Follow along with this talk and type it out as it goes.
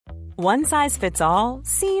One size fits all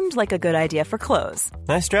seemed like a good idea for clothes.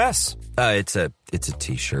 Nice dress. It's a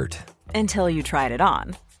t-shirt. Until you tried it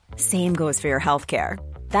on. Same goes for your healthcare.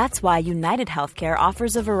 That's why United Healthcare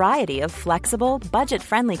offers a variety of flexible,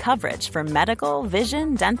 budget-friendly coverage for medical,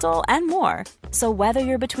 vision, dental, and more. So whether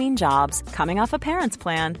you're between jobs, coming off a parent's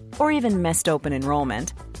plan, or even missed open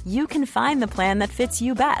enrollment, you can find the plan that fits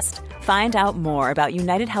you best. Find out more about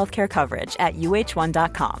United Healthcare coverage at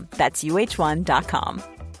uh1.com. That's uh1.com.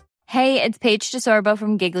 Hey, it's Paige DeSorbo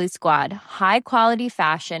from Giggly Squad. High quality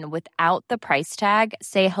fashion without the price tag.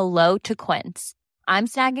 Say hello to Quince. I'm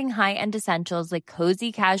snagging high-end essentials like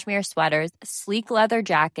cozy cashmere sweaters, sleek leather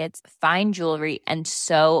jackets, fine jewelry, and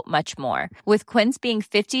so much more. With Quince being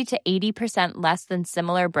 50 to 80% less than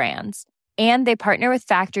similar brands. And they partner with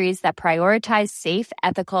factories that prioritize safe,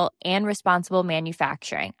 ethical, and responsible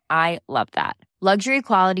manufacturing. I love that. Luxury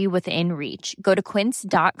quality within reach. Go to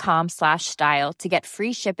quince.com/style to get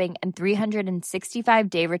free shipping and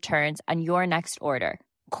 365-day returns on your next order.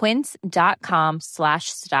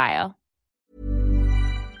 Quince.com/style.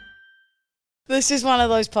 This is one of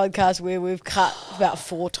those podcasts where we've cut about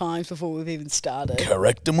 4 times before we've even started.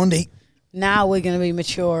 Correct, Mundi. Now we're going to be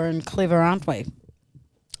mature and clever, aren't we?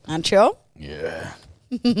 Aren't you? Yeah.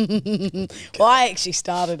 Well, I actually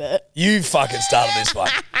started it. You fucking started this one.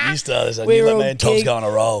 You started this one. We You were let me and Tom's go on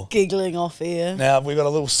a roll. Giggling off here. Now, we've got a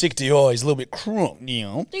little sick Dior. He's a little bit crunk, you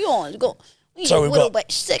know. He's So a we've little got-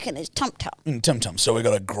 bit sick in his tum-tum. Tum-tum. So we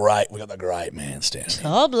got the great man standing.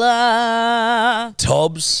 Tobler.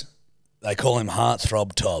 Tobs. They call him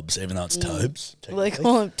Heartthrob Tobs, even though it's Tobes. They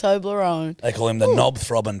call him Toblerone. They call him the Knob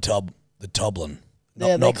Throbbin' Tob, the Toblin.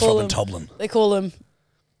 Yeah, Knob Throbbin' Toblin. They call him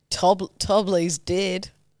Tobley's dead.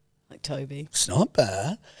 Like Toby. It's not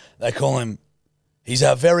bad. They call him, he's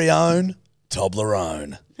our very own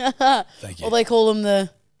Toblerone. Thank you. Or they call him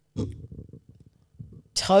the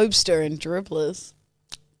Tobster and Dribblers.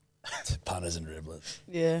 Punters and dribblers.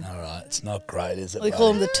 Yeah. All right. It's not great, is it? They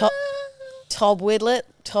call him the Tobwidlet.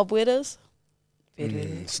 Tobwidders.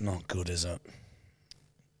 It's not good, is it?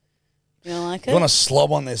 You don't like it? You want to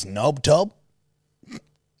slob on this knob tob?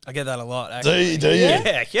 I get that a lot, actually. Do you?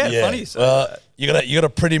 Yeah, funny. So you got a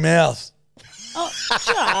pretty mouth. Oh,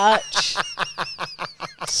 Judge.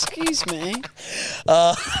 Excuse me.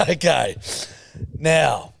 Okay.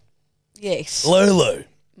 Now, Yes. Lulu.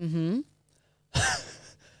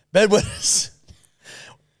 Bedwetters.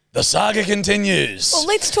 The saga continues. Well,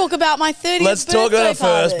 let's talk about my 30th Let's talk about it birthday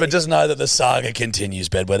first, party. but just know that the saga continues,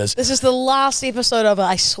 Bedwetters. This is the last episode of it,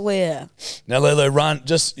 I swear. Now, Lulu,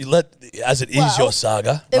 as it is your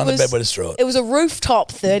saga, run the Bedwetters through it. It was a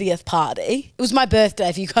rooftop 30th party. It was my birthday,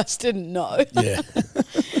 if you guys didn't know. Yeah.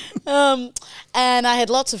 And I had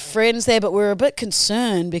lots of friends there, but we were a bit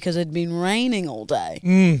concerned because it had been raining all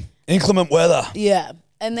day. Inclement weather. Yeah.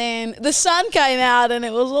 And then the sun came out and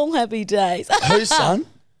it was all happy days. Whose son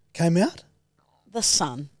came out? The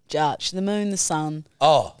sun, Judge. The moon, the sun,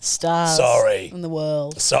 Oh, the stars. sorry. And the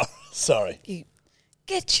world. Sorry. You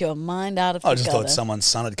get your mind out of I the just gutter. thought someone's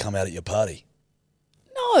son had come out at your party.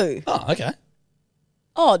 No. Oh, okay.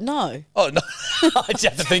 Oh, no. Oh, no. Did you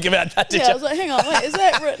have to think about that, did Yeah, I you? was like, hang on, wait, is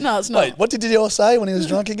that right? No, it's not. Wait, what did Dior say when he was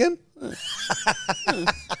drunk again?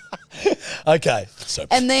 Okay, so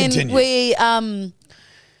And then continue.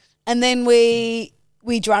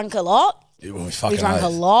 we drank a lot. We fucking We drank a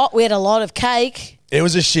oath. lot. We had a lot of cake. It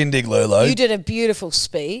was a shindig, Lulu. You did a beautiful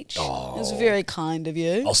speech. It was very kind of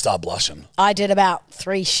you. I'll start blushing. I did about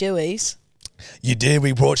 3 shoeys. You did.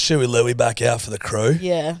 We brought Shuey Louie back out for the crew.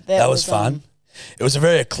 Yeah. That was fun. It was a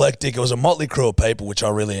very eclectic. It was a motley crew of people, which I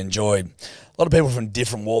really enjoyed. A lot of people from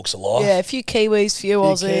different walks of life. Yeah, a few Kiwis, few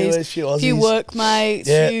Aussies, Kiwis, few few Aussies. workmates,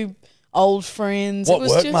 Yeah. few old friends. What It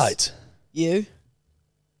was workmates? You.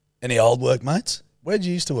 Any old workmates? Where'd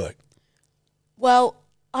you used to work? Well,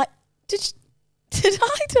 did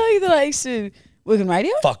I tell you that I used to work in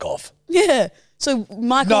radio? Fuck off. Yeah. So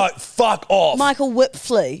No, fuck off. Michael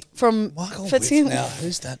Whitfley from Michael Fitzhugh- Now,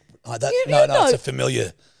 who's that? Oh, You no, know. it's a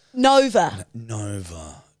familiar. Nova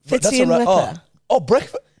Nova. Fitzy and Whipper. Oh,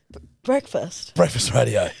 breakfast. breakfast. Breakfast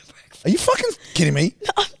radio. Are you fucking kidding me?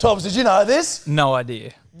 Toms, did you know this? no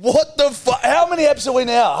idea. What the fuck? How many eps are we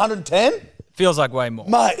now? 110? Feels like way more.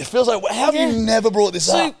 Mate, it feels like, how have Yeah. you never brought this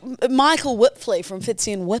So up? Michael Whitfley from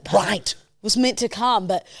Fitzy and Whipper Right. was meant to come,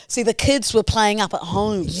 but see the kids were playing up at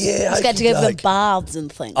home. Yeah, I was going to give them okey-doke. baths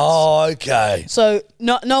and things. Oh, okay. So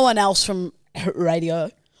no one else from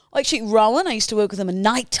radio. Actually, Rowan, I used to work with him in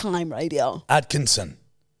nighttime radio. Atkinson.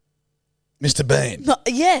 Mr. Bean. No,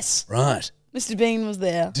 yes, Right. Mr. Bean was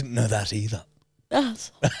there. Didn't know that either.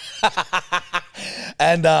 Yes.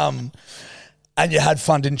 And you had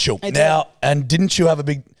fun, didn't you? I did. Now, and didn't you have a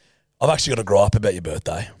big... I've actually got a gripe about your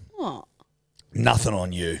birthday. What? Nothing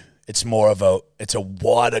on you. It's it's a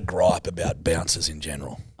wider gripe about bouncers in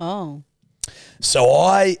general. Oh. So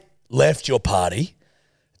I left your party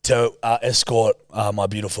to escort my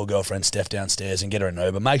beautiful girlfriend Steph downstairs and get her an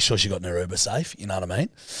Uber. Make sure she got in her Uber safe, you know what I mean?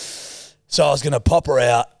 So I was going to pop her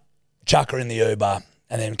out, chuck her in the Uber,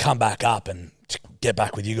 and then come back up and get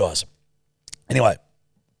back with you guys. Anyway,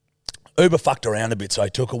 Uber fucked around a bit, so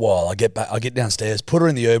it took a while. I get downstairs, put her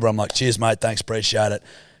in the Uber. I'm like, cheers, mate, thanks, appreciate it.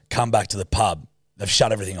 Come back to the pub. They've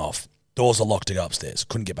shut everything off. Doors are locked to go upstairs.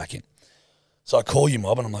 Couldn't get back in. So I call you,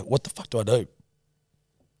 Mob, and I'm like, what the fuck do I do?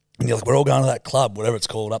 And you're like, we're all going to that club, whatever it's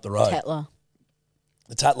called, up the road. Tatler.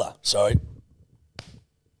 The Tatler, sorry.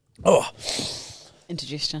 Oh.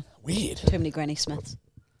 Indigestion. Weird. Too many Granny Smiths.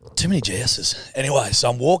 Too many GSs. Anyway,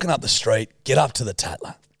 so I'm walking up the street, get up to the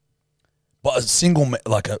Tatler. But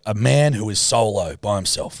a man who is solo by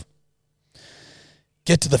himself.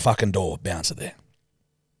 Get to the fucking door, bouncer there.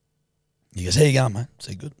 He goes, how you going, mate? I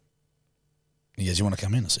said, good. He goes, you want to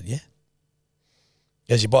come in? I said, yeah.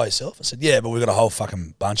 He goes, you by yourself? I said, yeah, but we've got a whole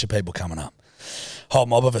fucking bunch of people coming up. Whole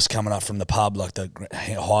mob of us coming up from the pub, like the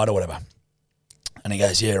Hyde or whatever. And he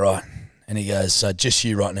goes, yeah, right. And he goes, so just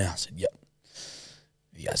you right now? I said, yep.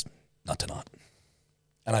 He goes, not tonight.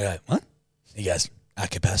 And I go, what? He goes, at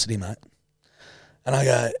capacity, mate. And I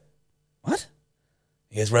go, what?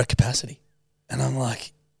 He goes, we're at capacity. And I'm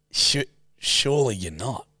like, surely you're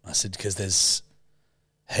not. I said, because there's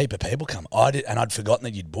a heap of people come. I'd forgotten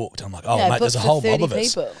that you'd booked. I'm like, oh, mate, there's a whole mob of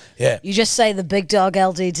us. People. Yeah. You just say the big dog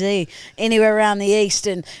LDD anywhere around the east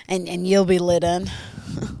and you'll be let in.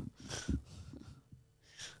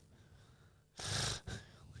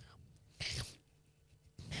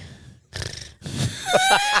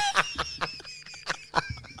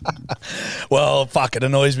 Well, fuck, it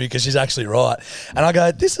annoys me because she's actually right. And I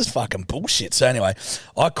go, this is fucking bullshit. So anyway,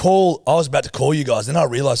 I was about to call you guys. Then I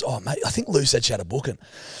realised, oh, mate, I think Lou said she had a booking.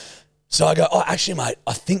 So I go, oh, actually, mate,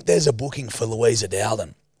 I think there's a booking for Louisa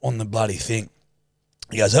Dowden on the bloody thing.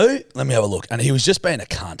 He goes, who? Let me have a look. And he was just being a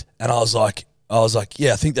cunt. And I was like,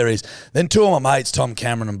 yeah, I think there is. Then two of my mates, Tom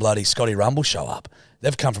Cameron and bloody Scotty Rumble, show up.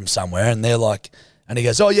 They've come from somewhere and they're like, and he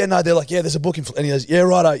goes, oh, yeah, no, they're like, yeah, there's a booking for, and he goes, yeah,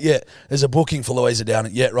 righto, yeah, there's a booking for Louisa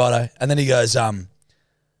Dowden, yeah, righto. And then he goes,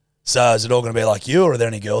 so is it all going to be like you or are there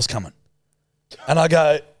any girls coming? And I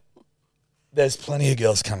go, there's plenty of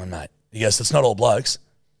girls coming, mate. He goes, it's not all blokes.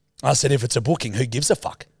 I said, if it's a booking, who gives a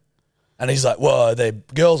fuck? And he's like, well, are they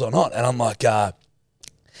girls or not? And I'm like,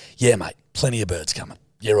 yeah, mate, plenty of birds coming.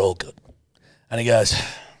 You're all good. And he goes,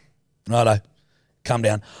 righto, come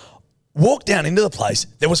down. Walk down into the place.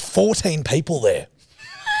 There was 14 people there.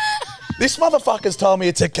 This motherfucker's told me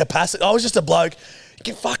it's a capacity. I was just a bloke.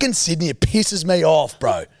 Fucking Sydney, it pisses me off,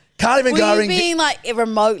 bro. Can't even go Were you being like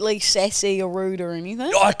remotely sassy or rude or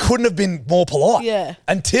anything? I couldn't have been more polite. Yeah.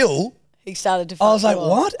 Until he started to. I was like,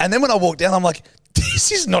 what? And then when I walked down, I'm like,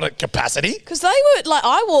 this is not a capacity. Because they were like,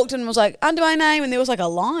 I walked in and was like, under my name, and there was like a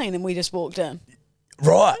line, and we just walked in.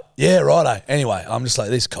 Right. Yeah, righto. Anyway, I'm just like,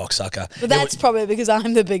 this cocksucker. But that's probably because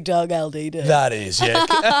I'm the big dog LDD. That is,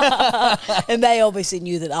 yeah. And they obviously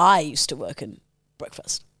knew that I used to work in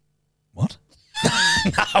breakfast. What?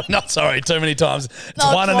 No, I'm not sorry. Too many times. It's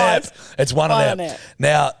Not one twice. an ep. It's one an ep.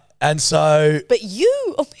 Now, and so. But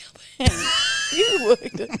you, on the other hand, you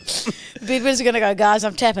worked it. Bedwins are going to go, guys,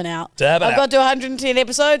 I'm tapping out. I've got to 110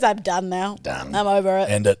 episodes. I'm done now. Done. I'm over it.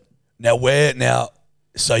 End it. Now,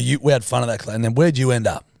 so we had fun at that club, and then where'd you end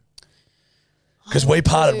up? Because we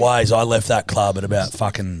parted ways. I left that club at about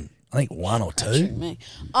fucking, I think 1 or 2.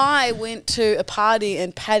 I went to a party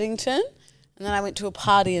in Paddington, and then I went to a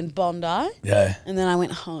party in Bondi. Yeah. And then I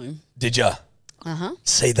went home. Did you? Uh-huh.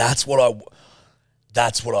 See, that's what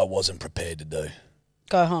I wasn't prepared to do.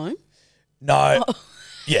 Go home? No.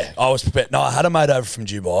 Yeah, I was prepared. No, I had a mate over from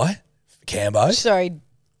Dubai, Cambo. Sorry.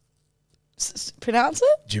 Pronounce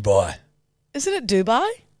it? Dubai. Isn't it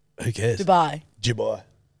Dubai? Who cares? Dubai.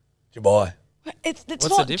 It's What's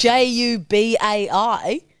not the difference?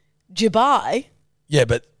 Jubai. Dubai. Yeah,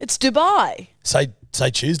 but It's Dubai. say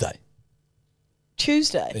Tuesday.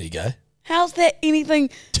 Tuesday. There you go. How's that anything?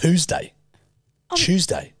 Tuesday.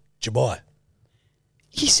 Tuesday. Dubai.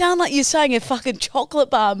 You sound like you're saying a fucking chocolate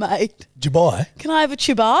bar, mate. Dubai. Can I have a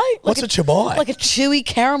chubai? What's a chubai? Like a chewy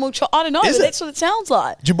caramel I don't know, Is but it? that's what it sounds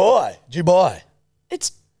like. Dubai.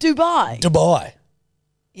 It's Dubai. Dubai.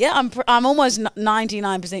 Yeah, I'm almost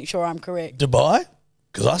 99% sure I'm correct. Dubai?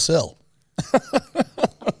 Because I sell.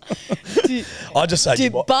 I just say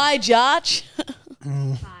Dubai. Dubai, Jarch.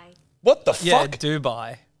 What the Yeah, fuck?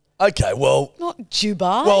 Dubai. Okay, well, Not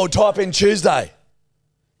Dubai. well, type in Tuesday.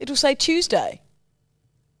 It'll say Tuesday.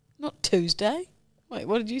 Not Tuesday. Wait,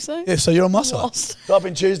 what did you say? Yeah, so you're on my side. Lost. Type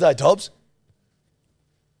in Tuesday, Tobbs.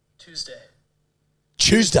 Tuesday.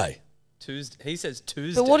 He says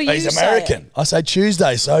Tuesday. But what do you He's say? American. I say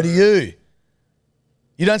Tuesday, so do you.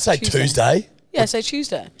 You don't say Tuesday. Yeah, I say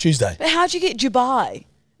Tuesday. Tuesday. But how'd you get Dubai?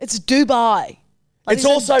 It's Dubai. Like, It's there's a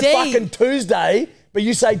also D. fucking Tuesday, but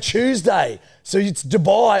you say Tuesday. So it's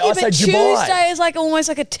Dubai. Yeah, I say but Dubai. Tuesday is like almost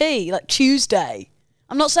like a T, like Tuesday.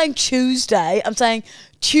 I'm not saying Tuesday. I'm saying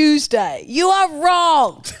Tuesday. You are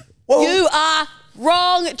wrong. Well- you are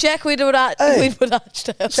wrong, Jack Wedwood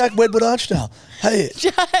Archdale. Jack Wedwood Archdale. Hey,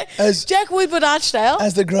 Jack Wedwood Archdale.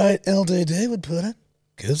 as the great LDD would put it,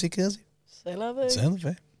 koozie. C'est la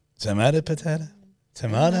vie. Tomato, potato.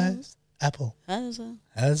 Tomatoes, apple. How's that?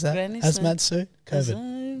 How's that? Granny Hazmat said- suit,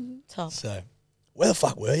 COVID. Top. So, where the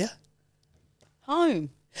fuck were you? Home.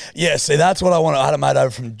 Yeah, see, that's what I wanted. I had a mate over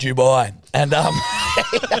from Dubai, and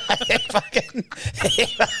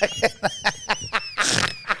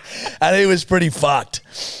and he was pretty fucked.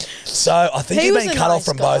 So I think He he'd was been a cut off nice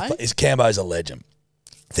from guy. both. His Cambo's a legend.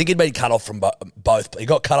 I think he'd been cut off from both. He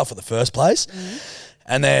got cut off at the first place,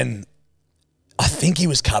 and then I think he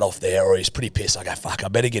was cut off there, or he's pretty pissed. I go, fuck, I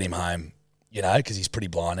better get him home, because he's pretty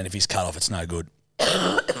blind, and if he's cut off, it's no good.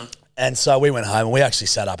 And so we went home, and we actually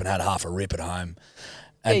sat up and had half a rip at home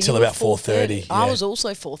until you were about 4:30. I was also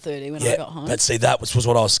 4:30 when I got home. But see, that was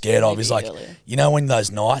what I was scared of. Is like, earlier. when those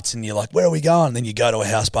nights and you're like, where are we going? And then you go to a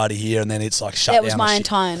house party here, and then it's like shut down. That was my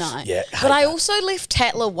entire night. Yeah, but I also left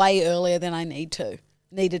Tatler way earlier than I needed to.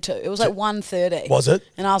 It was like 1:30. Was it?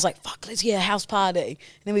 And I was like, fuck, let's get a house party. And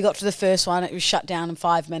then we got to the first one. It was shut down in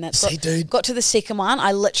 5 minutes. See, dude. Got to the second one.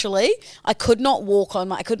 I could not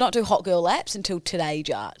I could not do hot girl laps until today,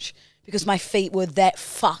 Jarch. Because my feet were that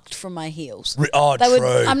fucked from my heels. True.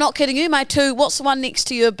 I'm not kidding you. My two, what's the one next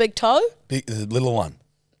to your big toe? The little one.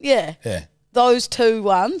 Yeah. Yeah. Those two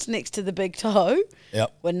ones next to the big toe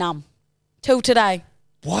Yep. were numb. Till today.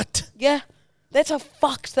 What? Yeah. That's how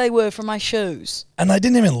fucked they were from my shoes. And they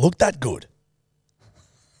didn't even look that good.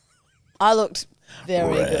 I looked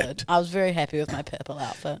very Wrecked. good. I was very happy with my purple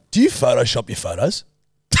outfit. Do you Photoshop your photos?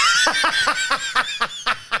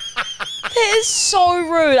 That is so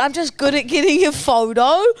rude. I'm just good at getting a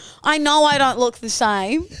photo. I know I don't look the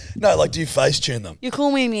same. No, like, do you face tune them? You're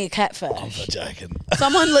calling me a catfish. I'm not joking.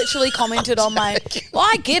 Someone literally commented on my... Well,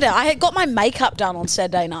 I get it. I had got my makeup done on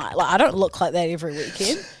Saturday night. Like, I don't look like that every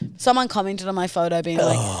weekend. Someone commented on my photo being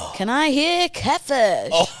like, can I hear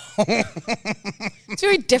catfish? It's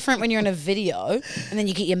very different when you're in a video and then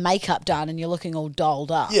you get your makeup done and you're looking all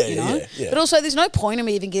dolled up, you know? Yeah. But also there's no point in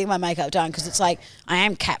me even getting my makeup done because it's like I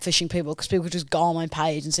am catfishing people because people just go on my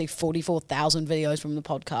page and see 44,000 videos from the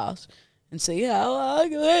podcast and see how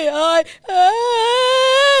ugly I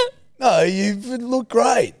am. No, you look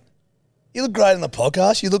great. You look great in the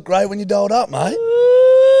podcast. You look great when you're dolled up, mate.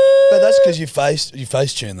 But that's because you face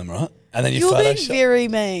tune them, right? And then you You're being Photoshop. very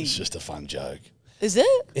mean. It's just a fun joke. Is it?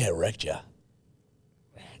 Yeah, wrecked you.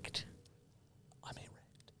 Wrecked. I'm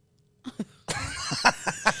erect.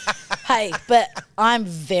 Hey, but I'm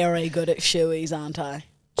very good at shoeies, aren't I?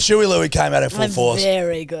 Shuey Louie came out in full I'm force.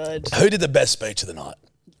 very good. Who did the best speech of the night?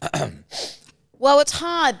 Well, it's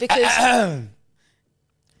hard because I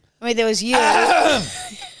mean there was you.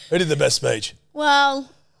 Who did the best speech? Well,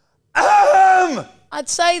 I'd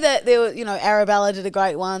say that there were, Arabella did a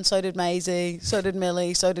great one, so did Maisie, so did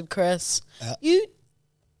Millie, so did Chris. You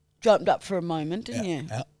jumped up for a moment, didn't you?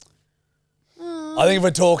 Yeah. I think if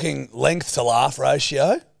we're talking length to laugh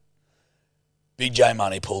ratio, Big J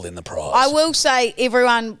Money pulled in the prize. I will say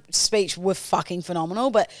everyone's speech were fucking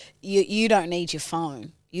phenomenal, but you don't need your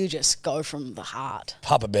phone. You just go from the heart.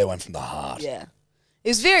 Papa Bear went from the heart. Yeah. It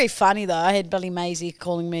was very funny though. I had Billy Maisie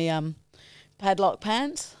calling me padlock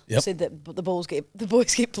pants. Yep. Said that the boys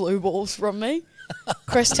get blue balls from me.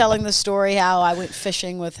 Chris telling the story how I went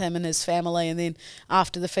fishing with him and his family, and then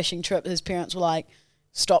after the fishing trip, his parents were like,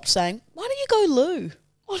 stopped saying, "Why don't you go loo?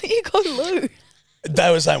 Why don't you go loo?"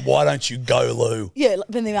 They were saying, "Why don't you go, Lou?" Yeah,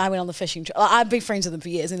 but then I went on the fishing trip. I've been friends with them for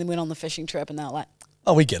years, and then went on the fishing trip, and they were like,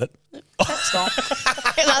 Oh, we get it. "That's not."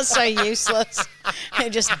 That's so useless. They're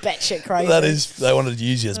just batshit crazy. That is, they wanted to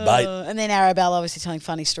use you as bait. And then Arabella obviously telling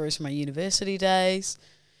funny stories from my university days.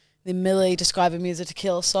 Then Millie describing me as a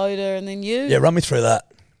tequila soda, and then you. Yeah, run me through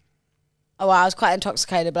that. Oh, well, I was quite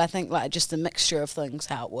intoxicated, but I think like just the mixture of things,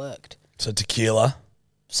 how it worked. So tequila,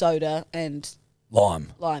 Soda and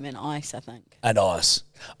lime, and ice, I think. and ice.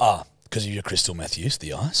 Because of your crystal meth use,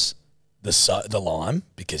 the ice. The lime,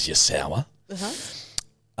 because you're sour.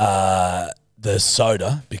 The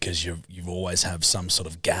soda, because you always have some sort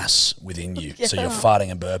of gas within you. So you're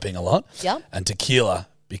farting and burping a lot. Yep. And tequila,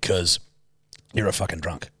 because you're a fucking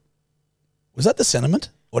drunk. Was that the sentiment?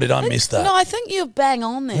 Or did I miss that? No, I think you're bang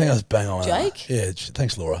on there. I think I was bang on. Jake. Yeah,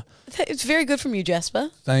 thanks, Laura. It's very good from you, Jasper.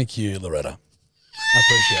 Thank you, Loretta.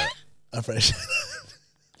 I appreciate it.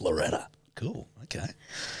 Loretta. Cool. Okay.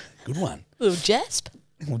 Good one. Little Jasp.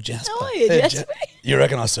 Well, Jasper. How are you, Jasper? You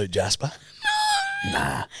reckon I suit Jasper?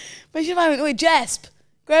 Nah. But you know, wait, Jasp.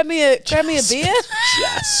 Grab me a beer.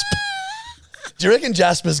 Jasp. Do you reckon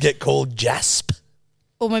Jaspers get called Jasp?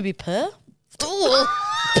 Or maybe Purr.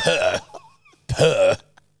 Purr.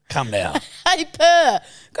 Come now. Hey, Purr.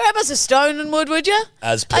 Grab us a stone and wood, would you?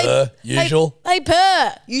 As per usual. Hey,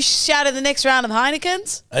 Purr. You shout in the next round of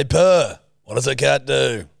Heinekens. Hey, Purr. What does a cat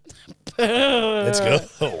do? Purr. Let's go.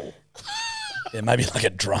 Oh. Yeah, maybe like a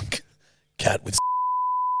drunk cat with.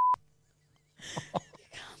 You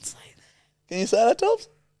can't say that. Can you say that, Tops?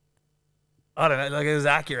 I don't know. Like it was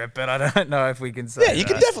accurate, but I don't know if we can say. Yeah, you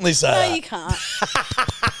can definitely say that. No, you can't.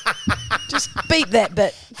 Just beep that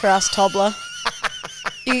bit for us, Toddler.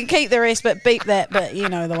 You can keep the rest, but beep that bit. You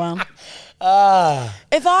know the one.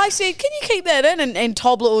 If I said, can you keep that in, and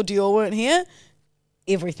Toddler or Dior weren't here,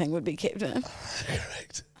 everything would be kept in.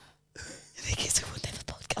 Correct. I guess we wouldn't have a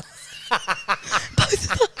podcast.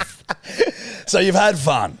 Both of us. So you've had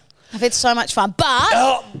fun. I've had so much fun,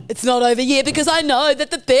 but it's not over yet because I know that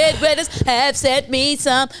the bedwetters have sent me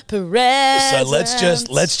some presents. So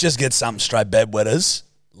let's just get something straight. Bedwetters,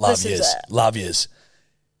 love yous.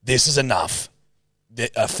 This is enough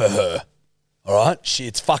for her. All right,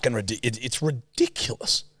 it's fucking it's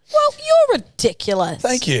ridiculous. Well, you're ridiculous.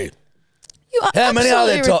 Thank you. You are How many are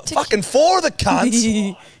there? absolutely Fucking 4 of the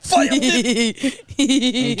cunts.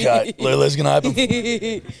 Okay, Lulu's gonna open.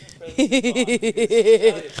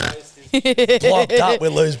 Blocked up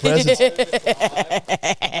with Lou's presents.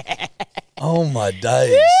 Oh my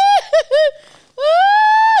days!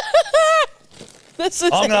 I'm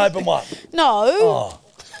gonna open one. No. Oh.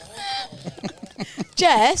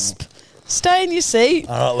 Jasp, stay in your seat.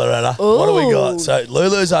 All right, Loretta. What do we got? So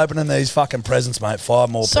Lulu's opening these fucking presents, mate. 5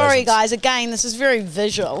 more Sorry, presents. guys. Again, this is very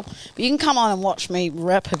visual. But you can come on and watch me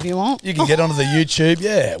rip if you want. You can get onto the YouTube.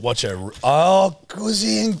 Yeah, watch her. Oh,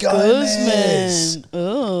 Guzzy and Gomez. Guzman.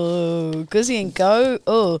 Oh, Guzzy and Go.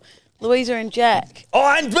 Oh, Louisa and Jack.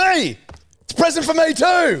 Oh, and me. It's a present for me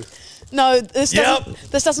too. No, this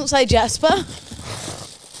doesn't say Jasper.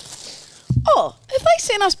 Oh, if they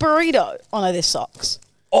sent us burrito. Oh, no, there's socks.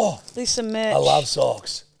 Oh, There's some merch. I love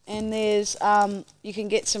socks. And there's, you can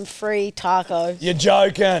get some free taco. You're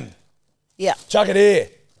joking. Yeah. Chuck it here.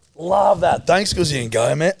 Love that. Thanks, Guzzy and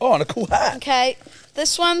Gomez. Oh, and a cool hat. Okay,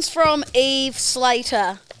 this one's from Eve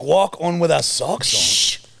Slater. Guac on with our socks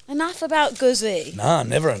Shh. Enough about Guzzy. on. Nah,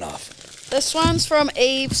 never enough. This one's from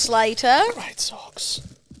Eve Slater. Great socks.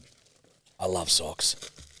 I love socks.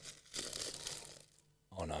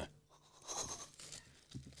 Oh, no.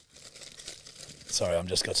 Sorry, I've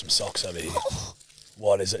just got some socks over here.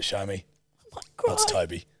 What is it? Show me. I might cry. That's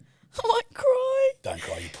Toby. I might cry. Don't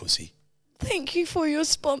cry, you pussy. Thank you for your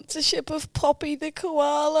sponsorship of Poppy the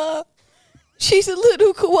koala. She's a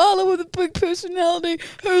little koala with a big personality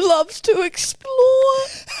who loves to explore.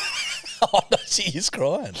 Oh, no, she is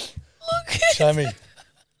crying. Look at Show me.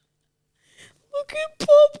 Look at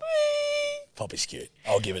Poppy. Poppy's cute.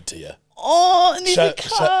 I'll give it to you. Oh, and there's a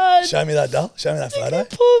card. Show me that, doll. Show me that Look photo. at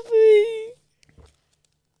Poppy.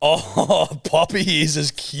 Oh, Poppy is as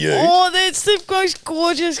cute Oh, that's the most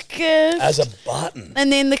gorgeous gift. as a button.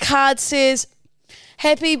 And then the card says,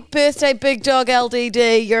 happy birthday, Big Dog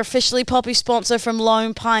LDD. You're officially Poppy sponsor from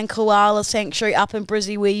Lone Pine Koala Sanctuary up in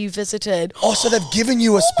Brizzy where you visited. Oh, so they've given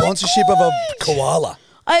you a sponsorship of a koala.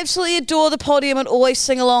 I absolutely adore the podium and always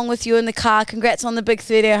sing along with you in the car. Congrats on the big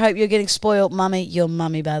 30. I hope you're getting spoiled, mummy. Your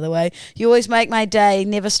mummy, by the way. You always make my day.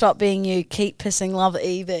 Never stop being you. Keep pissing love,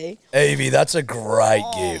 Evie. Evie, that's a great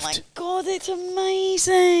gift. Oh, my God, that's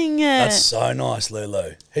amazing. That's so nice,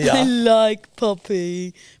 Lulu. Here I you are. like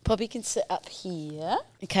Poppy. Poppy can sit up here.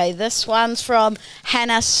 Okay, this one's from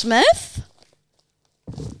Hannah Smith.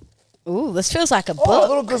 Ooh, this feels like a book. Oh, a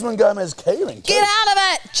little Guzman Gomez keyring. Get out of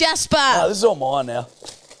it, Jasper. No, this is all mine now.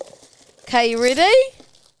 Okay, you ready?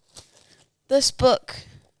 This book.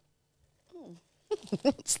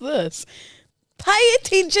 What's this? Pay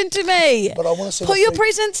attention to me. But I want to see Put your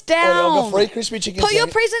presents down. Oh, I've got free crispy chicken. Put your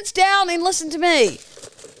presents down and listen to me.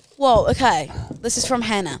 Whoa, okay. This is from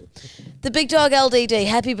Hannah. The Big Dog LDD,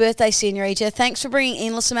 happy birthday, Senorita. Thanks for bringing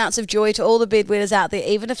endless amounts of joy to all the bedwetters out there,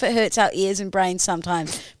 even if it hurts our ears and brains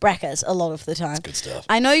sometimes. Brackers, a lot of the time. That's good stuff.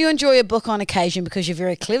 I know you enjoy a book on occasion because you're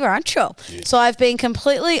very clever, aren't you? Yeah. So I've been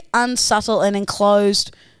completely unsubtle and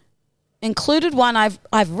enclosed included one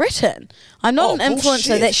I've written. I'm not an influencer.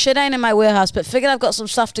 Bullshit. That shit ain't in my warehouse, but figured I've got some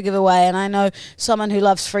stuff to give away, and I know someone who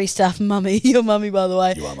loves free stuff. Mummy, your mummy, by the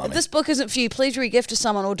way. You are mummy. If this book isn't for you, please re-gift to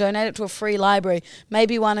someone or donate it to a free library.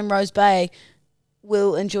 Maybe one in Rose Bay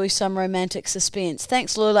will enjoy some romantic suspense.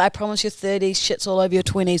 Thanks, Lola. I promise your 30s shits all over your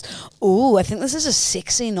 20s. Ooh, I think this is a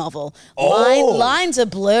sexy novel. Lines are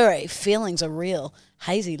blurry. Feelings are real.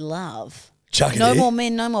 Hazy love. Chuck it No in. more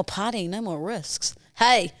men, no more partying, no more risks.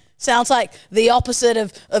 Hey, sounds like the opposite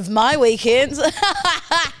of my weekends.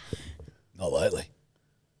 Not lately.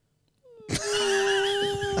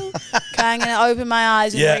 Okay, I'm going to open my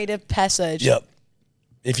eyes and read a passage. Yep.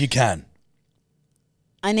 If you can.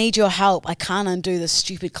 I need your help. I can't undo the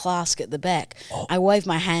stupid clasp at the back. I wave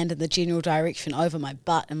my hand in the general direction over my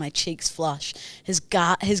butt and my cheeks flush. His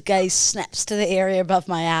gaze snaps to the area above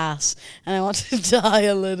my ass, and I want to die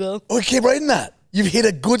a little. Oh, keep reading that. You've hit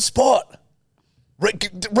a good spot. Read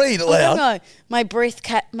it loud. No. My breath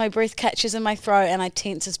catches in my throat, and I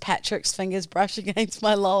tense as Patrick's fingers brush against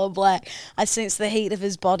my lower back. I sense the heat of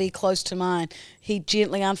his body close to mine. He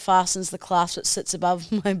gently unfastens the clasp that sits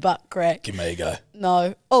above my butt crack. Give me a go.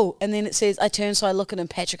 No. Oh, and then it says, I turn so I look at him.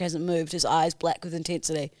 Patrick hasn't moved. His eyes black with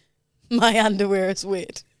intensity. My underwear is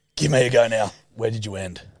wet. Give me a go now. Where did you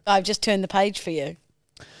end? I've just turned the page for you.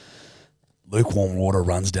 Lukewarm water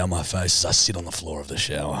runs down my face as I sit on the floor of the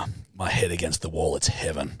shower. My head against the wall. It's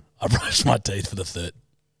heaven. I brush my teeth for the third.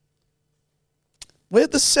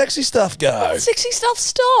 Where'd the sexy stuff go? The sexy stuff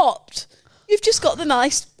stopped. You've just got the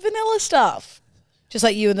nice vanilla stuff. Just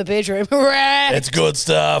like you in the bedroom. It's good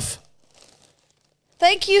stuff.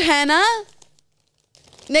 Thank you, Hannah.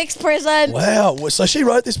 Next present. Wow. So she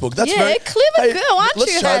wrote this book. That's Yeah, very clever girl, aren't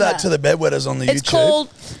let's you, show Hannah? that to the bedwetters on the It's YouTube. called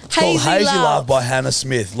It's called Hazy Love by Hannah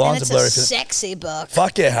Smith. And Lines it's are blurry. a sexy book.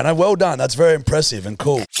 Fuck yeah, Hannah. Well done. That's very impressive and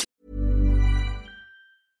cool.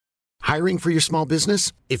 Hiring for your small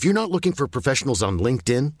business? If you're not looking for professionals on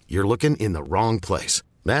LinkedIn, you're looking in the wrong place.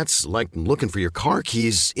 That's like looking for your car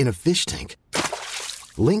keys in a fish tank.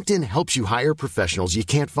 LinkedIn helps you hire professionals you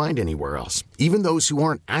can't find anywhere else, even those who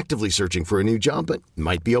aren't actively searching for a new job but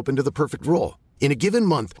might be open to the perfect role. In a given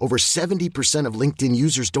month, over 70% of LinkedIn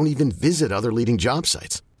users don't even visit other leading job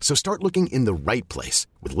sites. So start looking in the right place.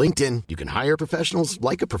 With LinkedIn, you can hire professionals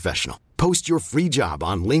like a professional. Post your free job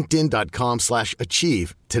on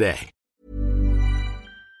linkedin.com/achieve today.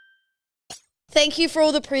 Thank you for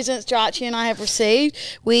all the presents Jarchi and I have received.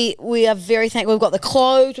 We are very thankful. We've got the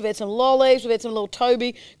clothes, we've had some lollies, we've had some little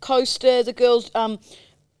Toby coasters. The girls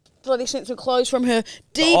bloody sent some clothes from her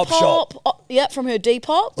op shop. Yep, from her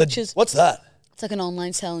Depop, which is What's that? it's like an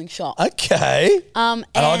online selling shop. Okay. And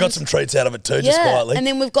I got some treats out of it too, just quietly. And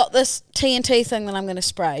then we've got this TNT thing that I'm going to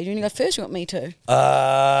spray. Do you want to go first or you want me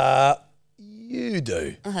to? You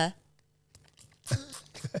do. Uh-huh.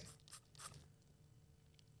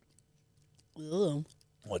 Ooh,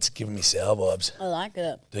 What's giving me sour vibes? I like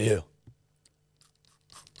it. Do you?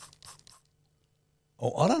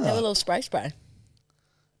 Oh, I don't Have a know. little spray.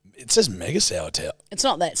 It says mega sour towel. It's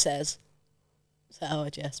not that says. Sour,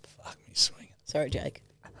 Jasper. Fuck me swinging. Sorry, Jake.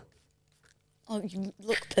 Oh, you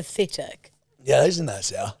look pathetic. Yeah, isn't that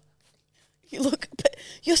sour?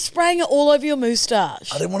 You're spraying it all over your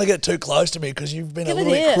moustache. I didn't want to get too close to me because you've been Give a it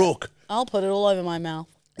little bit here. crook. I'll put it all over my mouth.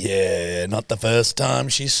 Yeah, not the first time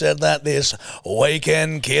she said that this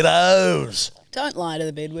weekend, kiddos. Don't lie to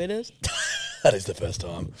the bedwetters. That is the first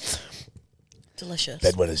time. Delicious.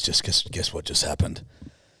 Bedwetters, just guess what just happened?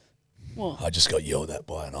 What? I just got yelled at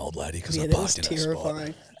by an old lady because Yeah, I that parked was in a spot.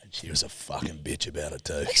 terrifying. And she was a fucking bitch about it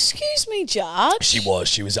too. Excuse me, Judge. She was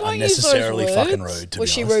Don't use those unnecessarily fucking words. rude, to Was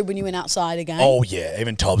be she honest. rude when you went outside again? Oh, yeah.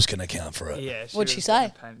 Even Tobbs can account for it. Yeah. What'd she was say? a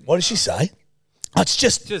pain in the What did she say? Oh, it's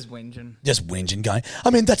just whinging. whinging going. I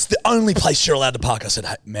mean, that's the only place you're allowed to park. I said,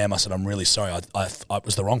 hey, ma'am, I'm really sorry. I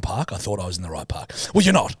was the wrong park. I thought I was in the right park. Well,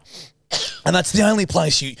 you're not. And that's the only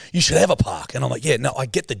place you should ever park. And I'm like, yeah, no, I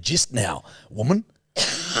get the gist now, woman.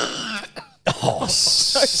 Oh,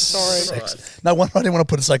 so sorry. No wonder I didn't want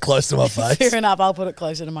to put it so close to my face. Fair enough. I'll put it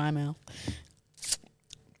closer to my mouth.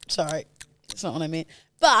 Sorry. That's not what I meant.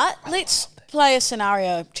 But let's play a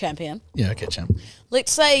scenario, champion. Yeah, okay, champ.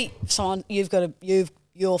 Let's say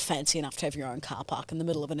you're fancy enough to have your own car park in the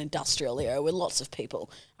middle of an industrial area where lots of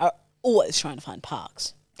people are always trying to find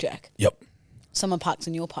parks. Jack, Yep. someone parks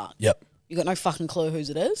in your park. Yep. You got no fucking clue whose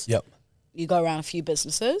it is. Yep. You go around a few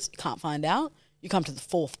businesses. You can't find out. You come to the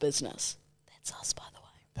fourth business. That's us, by the way.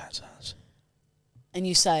 That's us. And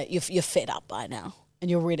you say you're fed up by now and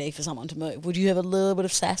you're ready for someone to move. Would you have a little bit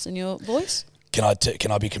of sass in your voice? Can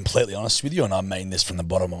I be completely honest with you? And I mean this from the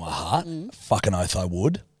bottom of my heart. Fucking oath I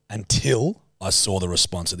would, until I saw the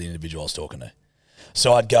response of the individual I was talking to.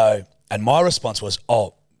 So I'd go, And my response was,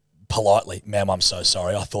 oh, politely, ma'am, I'm so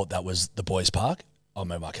sorry. I thought that was the boys' park. I'll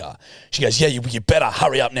move my car. She goes, yeah, you better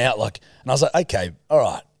hurry up now. And I was like, okay, all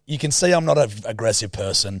right. You can see I'm not an aggressive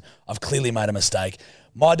person. I've clearly made a mistake.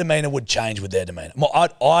 My demeanour would change with their demeanour.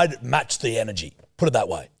 I'd match the energy. Put it that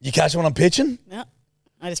way. You catch what I'm pitching? Yeah.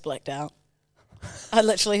 I just blacked out. I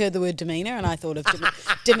literally heard the word demeanour and I thought of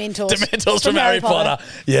Dementors. Dementors from Harry Potter.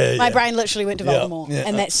 Yeah, My brain literally went to Yeah, Voldemort. yeah.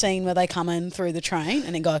 And that scene where they come in through the train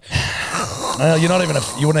and then go, Well, you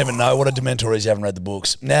wouldn't even know what a Dementor is. You haven't read the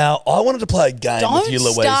books. Now, I wanted to play a game with you,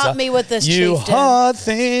 Louisa. Don't start me with this, You chieftain. hot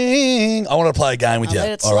thing. I want to play a game with I'll you.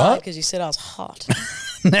 let it All slide right? because you said I was hot.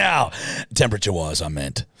 Now, temperature-wise, I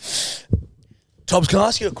meant. Tobbs, can I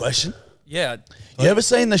ask you a question? Yeah. You ever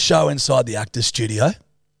seen the show Inside the Actors Studio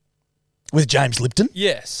with James Lipton?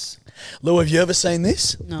 Yes. Lou, have you ever seen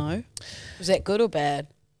this? No. Was that good or bad?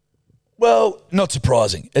 Well, not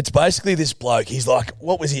surprising. It's basically this bloke. He's like,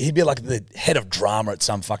 what was he? He'd be like the head of drama at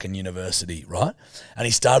some fucking university, right? And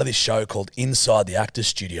he started this show called Inside the Actors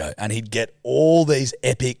Studio, and he'd get all these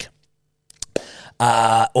epic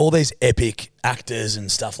actors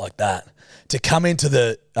and stuff like that to come into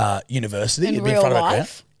the university. In He'd be real front of a crowd.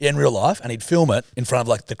 life? Yeah, in real life, and he'd film it in front of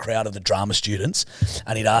like the crowd of the drama students,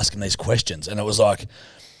 and he'd ask them these questions, and it was like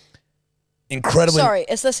incredibly. Sorry,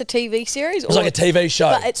 is this a TV series? It was like a TV show.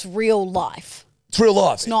 But it's real life. It's real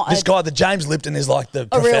life. It's not this a- guy, the James Lipton, is like the A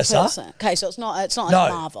professor. real person. Okay, so it's not No,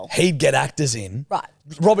 like Marvel. he'd get actors in. Right.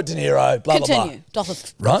 Robert De Niro, blah, Continue. blah, blah.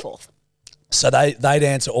 Doth Right. go forth. So they'd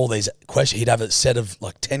answer all these questions. He'd have a set of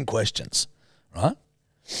like 10 questions, right?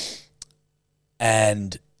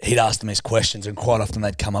 And he'd ask them these questions, and quite often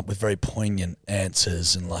they'd come up with very poignant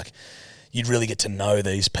answers, and like you'd really get to know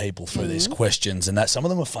these people through these questions, and that some of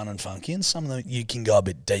them are fun and funky, and some of them you can go a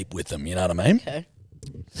bit deep with them, you know what I mean? Okay.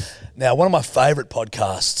 Now, one of my favourite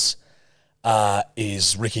podcasts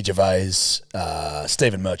is Ricky Gervais,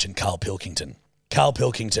 Stephen Merchant, Carl Pilkington. Carl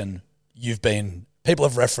Pilkington, people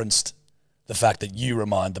have referenced the fact that you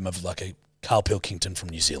remind them of like a Carl Pilkington from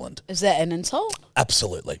New Zealand. Is that an insult?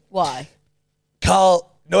 Absolutely. Why?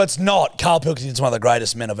 No, it's not. Carl Pilkington's one of the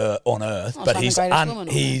greatest men on earth, Oh, but so he's I'm the greatest woman on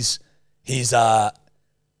he's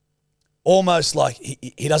almost like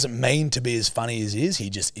he doesn't mean to be as funny as he is. He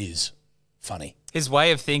just is funny. His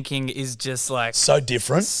way of thinking is just like So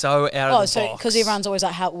different. so out of Oh, the so box. because everyone's always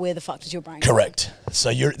like, where the fuck does your brain go? Correct.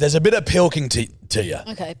 So there's a bit of Pilkington to you.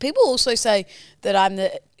 Okay. People also say that I'm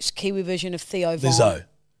the Kiwi version of Theo Von.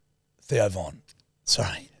 Theo Von.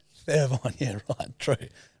 Sorry. Theo Von. Yeah, right. True.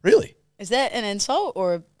 Really? Is that an insult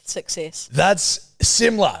or a success? That's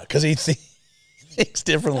similar because he thinks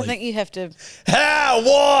differently. I think you have to. How?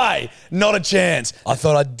 Why? Not a chance. I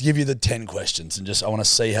thought I'd give you the 10 questions and I want to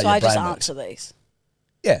see how So your I brain just works. answer these.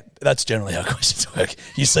 Yeah, that's generally how questions work.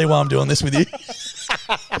 You see why I'm doing this with you?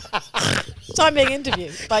 So I'm being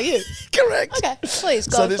interviewed by you. Correct. Okay, please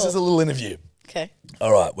go. So this is a little interview. Okay.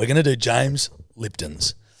 All right, we're going to do James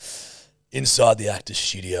Lipton's Inside the Actors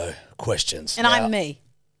Studio questions. And Now, I'm me.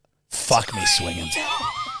 Fuck me swinging.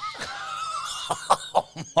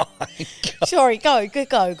 Sorry, go.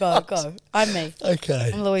 I'm me.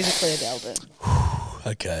 Okay. I'm Louisa Claire Delden.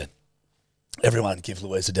 Okay. Everyone give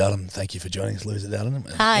Louisa Dowden. Thank you for joining us, Louisa Dowden.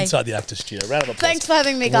 Hi. Inside the Actors Studio. Round of applause. Thanks for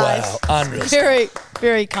having me, guys. Wow, unreal. Very,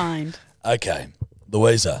 very kind. Okay.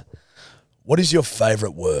 Louisa, what is your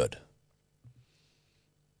favourite word?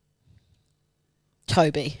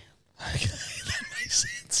 Toby. Okay, that makes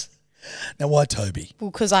sense. Now, why Toby?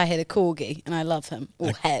 Well, because I had a corgi and I love him.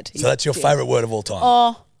 Or had. So that's your favourite word of all time?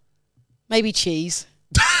 Oh, maybe cheese.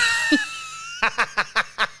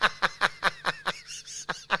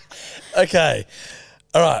 Okay.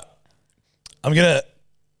 All right. Let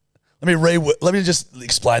me just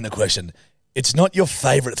explain the question. It's not your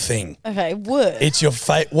favourite thing. Okay, word. It's your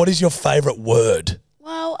what is your favourite word?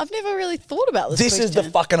 Well, I've never really thought about this This is the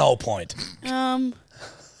question. fucking whole point.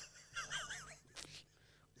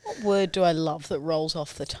 What word do I love that rolls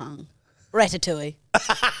off the tongue? Ratatouille.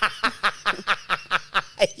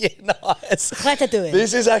 Yeah, nice. Ratatouille.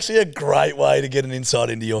 This is actually a great way to get an insight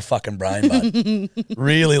into your fucking brain, bud.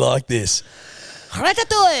 Really like this.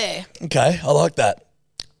 Ratatouille. Okay, I like that.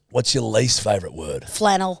 What's your least favourite word?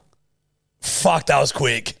 Flannel. Fuck, that was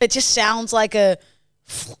quick. It just sounds like a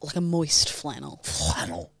moist flannel.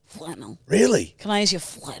 Flannel. Flannel. Really? Can I use your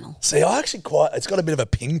flannel? See, I actually it's got a bit of a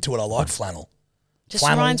ping to it. I like flannel. Just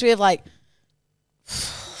Flannel. reminds me of like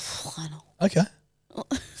flannel. Okay.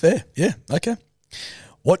 Fair. Yeah, okay.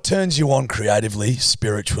 What turns you on creatively,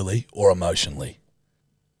 spiritually, or emotionally?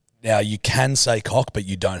 Now, you can say cock, but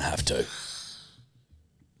you don't have to.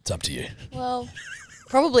 It's up to you. Well,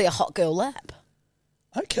 probably a hot girl lap.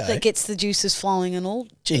 Okay. that gets the juices flowing and all.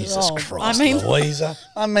 Jesus Oh, Christ, I mean, Louisa.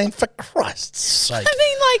 I mean, for Christ's sake. I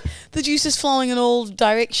mean, like the juices flowing in all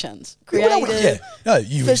directions. Yeah, well, Creative, no,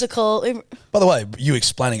 you. physical. By the way, you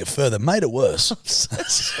explaining it further made it worse.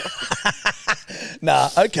 Nah,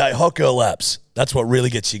 okay, hot girl laps. That's what really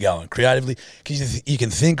gets you going creatively. Because you can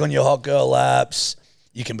think on your hot girl laps.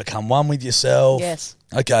 You can become one with yourself. Yes.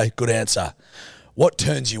 Okay, good answer. What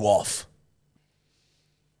turns you off?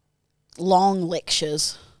 Long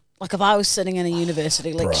lectures. Like if I was sitting in a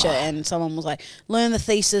university lecture and someone was like, learn the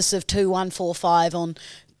thesis of 2145 on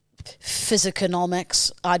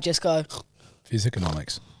physiconomics, I'd just go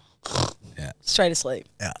Physiconomics. Yeah. straight asleep.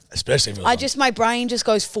 Yeah, especially if it was My brain just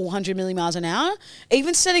goes 400 million miles an hour.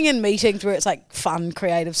 Even sitting in meetings where it's like fun,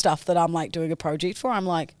 creative stuff that I'm like doing a project for, I'm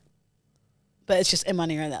like, but it's just in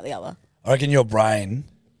one ear and out the other. I reckon your brain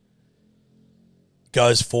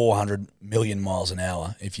goes 400 million miles an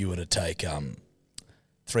hour if you were to take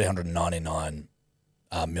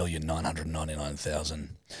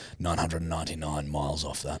 399,999,999 miles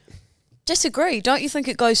off that. Disagree. Don't you think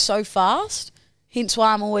it goes so fast? Hence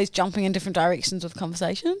why I'm always jumping in different directions with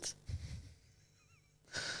conversations.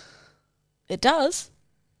 It does.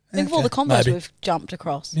 Think of all the combos maybe. we've jumped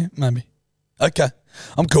across. Yeah, maybe. Okay,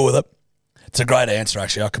 I'm cool with it. It's a great answer,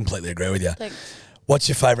 actually. I completely agree with you. Thanks. What's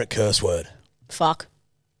your favourite curse word? Fuck.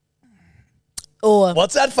 Or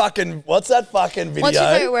What's that fucking video? what's your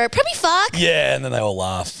favourite word? Probably fuck. Yeah, and then they all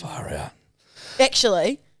laugh. Far out.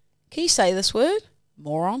 Actually, can you say this word?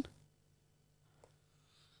 Moron.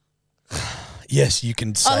 Yes, you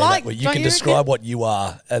can say like- that. Word. You don't can you describe reckon- what you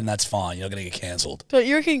are, and that's fine. You're not going to get cancelled. But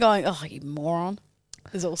you reckon going, oh, you moron,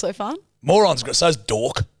 is also fun? Moron's good. So's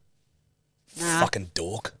dork. Nah. Fucking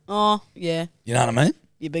dork. Oh, yeah. You know what I mean?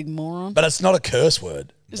 You big moron. But it's not a curse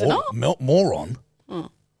word. Is it not? Moron?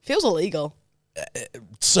 Feels illegal.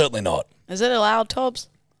 Certainly not. Is it allowed, Tobbs?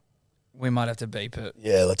 We might have to beep it.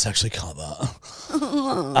 Yeah, let's actually cut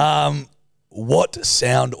that. What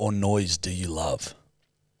sound or noise do you love?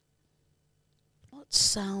 What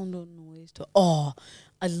sound or noise do... Oh,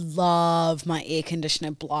 I love my air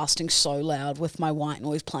conditioner blasting so loud with my white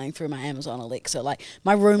noise playing through my Amazon Alexa. Like,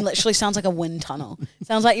 my room literally sounds like a wind tunnel.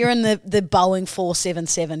 Sounds like you're in the Boeing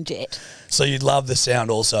 477 jet. So you'd love the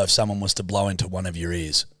sound also if someone was to blow into one of your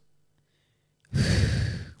ears.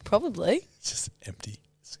 Probably. It's just empty.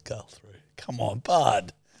 Skull through. Come on,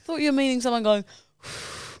 bud. I thought you were meaning someone going...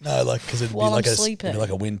 No, like, because it'd be While like I'm it'd sleeping. be like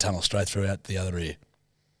a wind tunnel straight through out the other ear.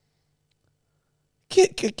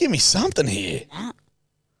 Give me something here. I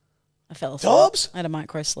fell asleep. Dobbs? I had a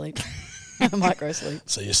micro sleep. I had a micro sleep.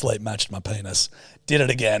 So your sleep matched my penis. Did it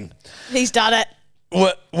again. He's done it.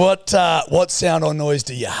 What sound or noise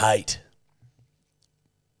do you hate?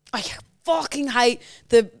 I fucking hate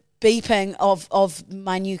the beeping of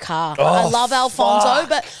my new car. Oh, I love Alfonso, fuck.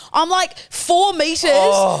 but I'm like 4 meters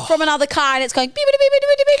from another car and it's going beep, beep, beep, beep,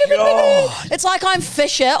 beep, beep, beep, beep, God. beep. It's like I'm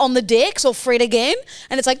Fisher on the decks or Fred again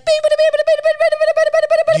and it's like beep, beep, beep, beep, beep, beep, beep, beep,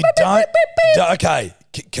 beep, beep, beep, You beep, don't. beep, beep, beep. Okay,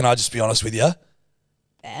 can I just be honest with you?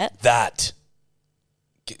 That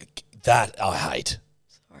I hate.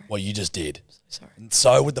 Sorry. What you just did. Sorry. And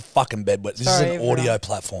so with the fucking bedwet. This Sorry, is an everyone. audio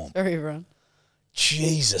platform. Sorry, everyone.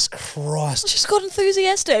 Jesus I Christ. just got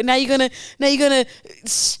enthusiastic. Now you're gonna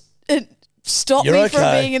stop You're me from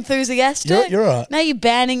okay. being enthusiastic. You're all right. Now you're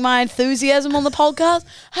banning my enthusiasm on the podcast.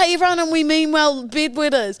 Hey, everyone, and we mean well,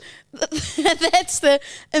 bedwetters. That's the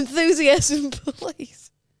enthusiasm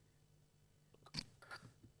police.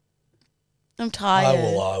 I'm tired.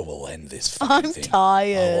 I will end this fucking I'm thing.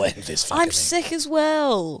 tired. I will end this fucking I'm thing. sick as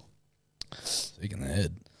well. Sick in the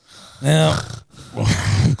head. Now,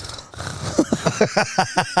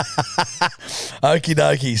 okie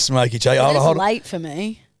dokie, smoky cheek. Hold on, It's hold on. late for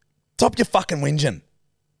me. Stop your fucking whinging.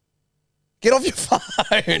 Get off your phone.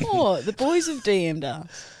 Oh, the boys have DM'd us.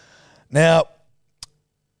 Now,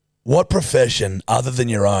 what profession other than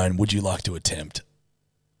your own would you like to attempt?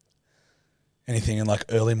 Anything in like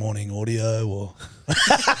early morning audio or?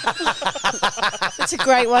 That's a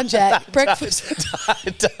great one, Jack. Breakfast.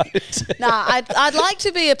 Don't. Nah, I'd like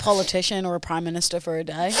to be a politician or a prime minister for a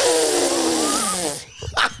day.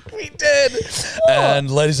 We did. And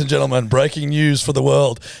ladies and gentlemen, breaking news for the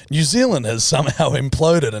world. New Zealand has somehow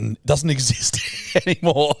imploded and doesn't exist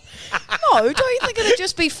anymore. No, don't you think it'd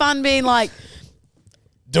just be fun being like,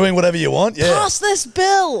 Doing whatever you want, yeah. pass this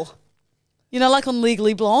bill? You know, like on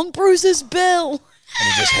Legally Blonde, Bruce's bill. And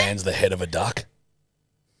he just hands the head of a duck.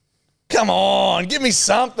 Come on, give me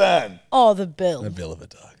something. Oh, the bill. The bill of a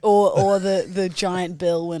duck. Or the giant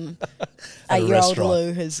bill when At a 8-year-old restaurant.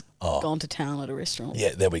 Lou has gone to town at a restaurant.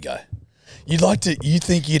 Yeah, there we go. You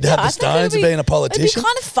think you'd have the I think stones of being a politician? It'd be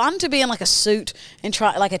kind of fun to be in like a suit and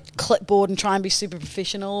try like a clipboard and try and be super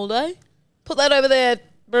professional all day. Put that over there,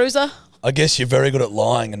 Bruiser. I guess you're very good at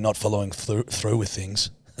lying and not following through with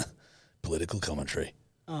things. Political commentary.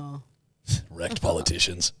 Oh. Wrecked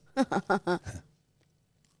politicians. I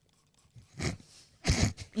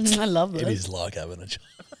love this. It is like having a child.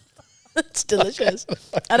 It's delicious.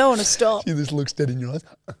 I don't want to stop. See, this looks dead in your eyes.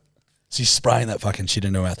 So you're spraying that fucking shit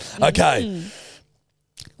into her mouth. Okay.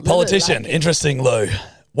 Politician. like it. Interesting, Lou.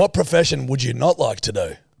 What profession would you not like to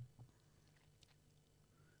do?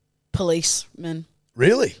 Policeman.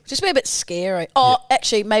 Really? Just be a bit scary. Oh,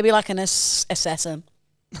 actually, maybe like an assassin.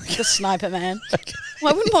 Like a sniper man.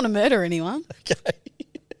 Well, I wouldn't want to murder anyone. Okay.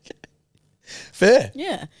 Fair.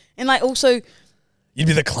 Yeah. And like also You'd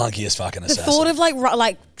be the clunkiest fucking the assassin. thought of like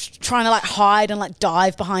trying to like hide and like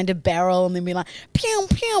dive behind a barrel and then be like pew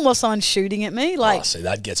pew while someone's shooting at me. Like, see,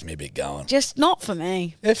 that gets me a bit going. just not for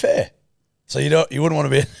me. Yeah, fair. So you wouldn't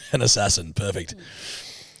want to be an assassin. Perfect.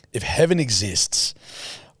 If heaven exists,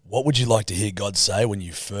 what would you like to hear God say when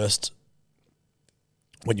you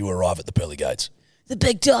arrive at the pearly gates? The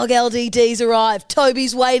big dog LDD's arrived.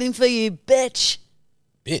 Toby's waiting for you, bitch.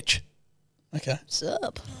 Bitch. Okay.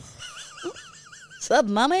 Sup? Sup,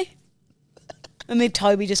 mummy? And then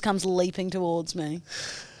Toby just comes leaping towards me,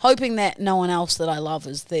 hoping that no one else that I love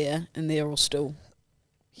is there and they're all still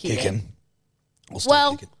here. Kicking.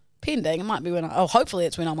 Well, pending. It might be hopefully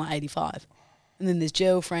it's when I'm like 85. And then there's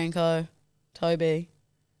Jill, Franco, Toby.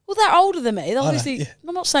 Well, they're older than me. They're obviously, yeah.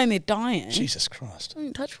 I'm not saying they're dying. Jesus Christ.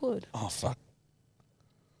 Don't touch wood. Oh, fuck.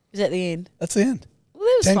 Is that the end? That's the end. Well,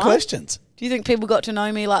 that was 10 fun. questions. Do you think people got to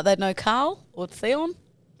know me like they'd know Carl or Theo,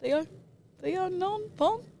 non,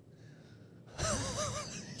 Bon?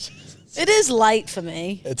 It is late for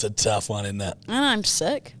me. It's a tough one, isn't it? And I'm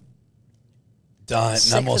sick. Don't.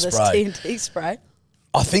 Sick No more for this spray. TNT spray.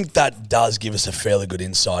 I think that does give us a fairly good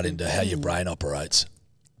insight into how your brain operates.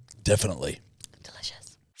 Definitely.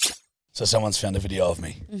 Delicious. So someone's found a video of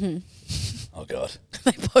me. Mm-hmm. Oh, God.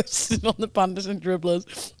 They posted on the Pundits and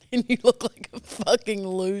Dribblers, and you look like a fucking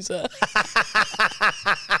loser.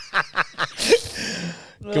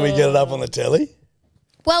 Can we get it up on the telly?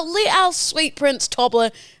 Well, let our sweet Prince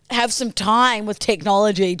Toddler have some time with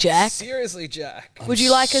technology, Jack. Seriously, Jack. Would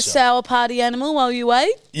you like a sour party animal while you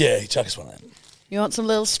wait? Yeah, chuck us one of them. You want some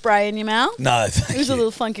little spray in your mouth? No, thank Who's you. a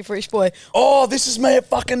little funky fresh boy? Oh, this is me at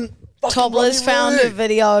fucking Toddler's Rodney found a Rude.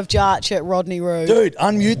 video of Jarch at Rodney Rude. Dude,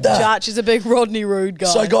 unmute that. Jarch is a big Rodney Rude guy.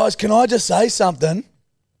 So, guys, can I just say something?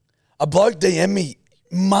 A bloke DM'd me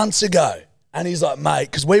months ago, and he's like, mate,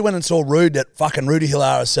 because we went and saw Rude at fucking Rudy Hill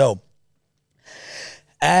RSL.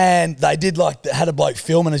 And they had a bloke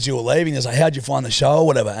filming as you were leaving. He's like, how'd you find the show or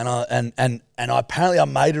whatever? And I apparently I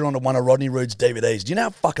made it onto one of Rodney Rude's DVDs. Do you know how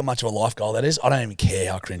fucking much of a life goal that is? I don't even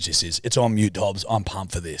care how cringe this is. It's on mute, Dobbs. I'm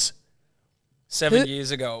pumped for this. 7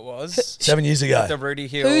 years ago it was. 7 years ago. The Rudy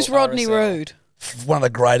Hill. Who's Rodney RSL. Rude? One of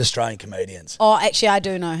the great Australian comedians. Oh, actually, I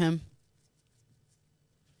do know him.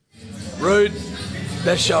 Rude,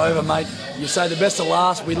 best show ever, mate. You say the best of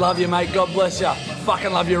last. We love you, mate. God bless you.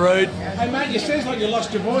 Fucking love you, Rude. Hey, mate, you sounds like you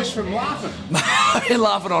lost your voice from laughing. Are you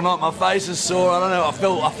laughing or not? My face is sore. I don't know.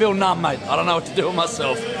 I feel numb, mate. I don't know what to do with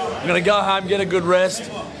myself. I'm gonna go home, get a good rest,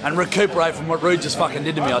 and recuperate from what Rude just fucking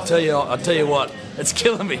did to me. I'll tell you what. It's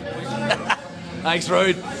killing me. Thanks,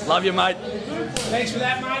 Rude. Love you, mate. Thanks for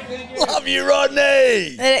that, mate. Thank you. Love you, Rodney.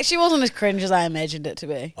 It actually wasn't as cringe as I imagined it to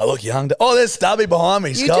be. I look young. Oh, there's Stubby behind me.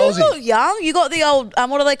 You Scalzi. do look young. You got the old,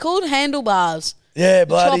 what are they called? Handlebars. Yeah,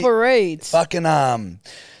 bloody. Chopper reeds. Fucking,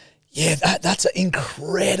 yeah, that's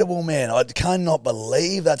incredible, man. I cannot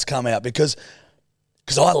believe that's come out because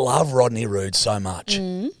I love Rodney Rude so much.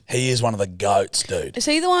 He is one of the goats, dude. Is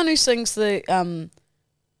he the one who sings the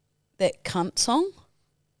that cunt song?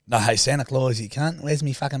 No, hey, Santa Claus, you can't. Where's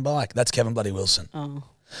me fucking bike? That's Kevin Bloody Wilson. Oh.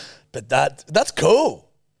 But that's cool.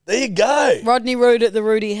 There you go. Rodney Rude at the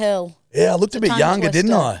Rudy Hill. Yeah, I looked a bit tongue younger,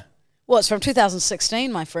 didn't twister. I? Well, it's from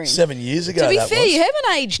 2016, my friend. 7 years ago. To be that fair, was. you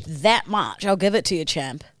haven't aged that much. I'll give it to you,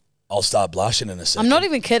 champ. I'll start blushing in a second. I'm not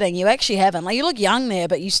even kidding. You actually haven't. Like, you look young there,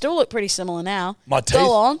 but you still look pretty similar now. My teeth.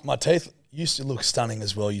 Go on. My teeth used to look stunning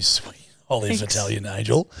as well. You sweet olive Thanks. Italian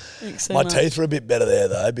angel. Thanks so My much. teeth are a bit better there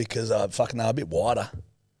though because they're a bit wider.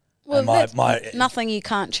 Well, And that's nothing you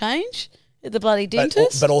can't change at the bloody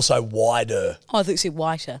dentist. but also wider. Oh, I think you said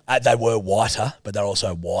whiter. They were whiter, but they're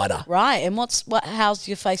also wider. Right, and how's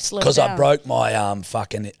your face slimmed Because down? I broke my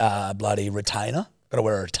fucking bloody retainer. Got to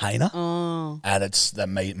wear a retainer. Oh.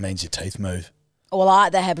 And means your teeth move. Well,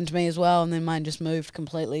 that happened to me as well, and then mine just moved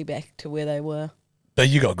completely back to where they were. But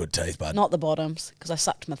you got good teeth, bud. Not the bottoms, because I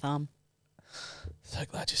sucked my thumb. So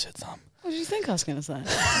glad you said thumb. What did you think I was going to say?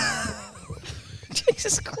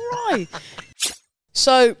 Jesus Christ.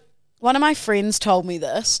 So one of my friends told me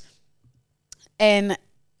this, and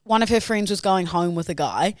one of her friends was going home with a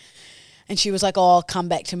guy, and she was like, oh, I'll come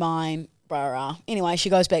back to mine, blah, blah. Anyway, he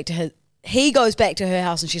goes back to her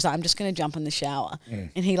house, and she's like, I'm just going to jump in the shower.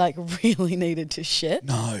 And he like really needed to shit.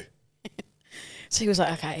 No. So he was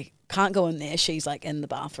like, okay, can't go in there. She's like in the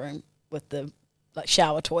bathroom with the like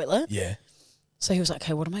shower toilet. Yeah. So he was like,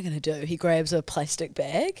 okay, what am I going to do? He grabs a plastic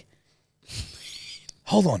bag.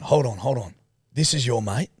 Hold on. This is your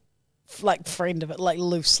mate? Like friend of it, like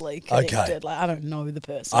loosely connected. Okay. Like I don't know the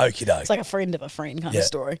person. Okie doke. It's like a friend of a friend kind of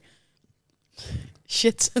story.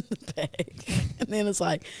 Shit's in the bag. And then it's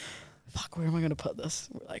like, fuck, where am I going to put this?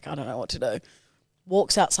 We're like, I don't know what to do.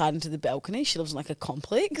 Walks outside into the balcony. She lives in like a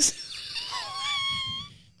complex.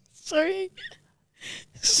 So he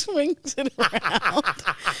swings it around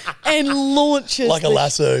and launches like a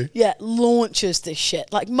lasso. Launches this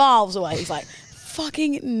shit like miles away. He's like,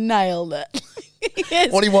 fucking nailed it.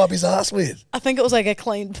 What do you wipe his ass with? I think it was like a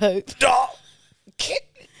clean poop. Oh.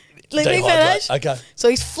 Let me finish. Okay. So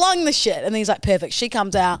he's flung the shit and then he's like, perfect. She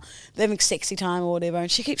comes out, they're having sexy time or whatever, and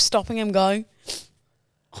she keeps stopping him going,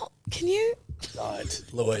 oh, can you? Right,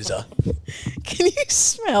 Louisa. Can you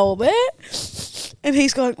smell that? And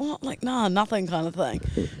he's going, what? Like, nah, nothing kind of thing.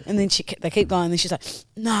 And then they keep going. And then she's like,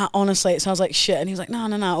 nah, honestly, it smells like shit. And he's like, no,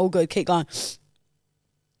 all good. Keep going.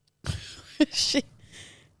 She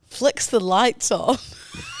flicks the lights off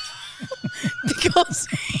because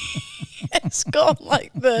he has gone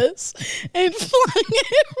like this and flung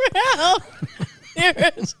it around.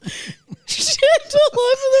 There is shit all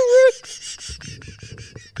over the roof.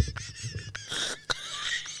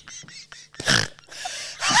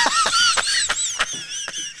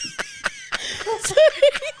 So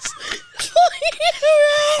he's flying it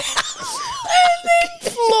around and then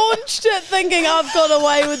launched it thinking I've got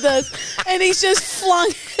away with this, and he's just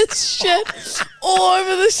flung his shit all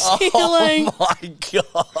over the ceiling. Oh my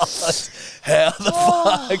God. How the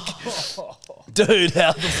fuck? Dude,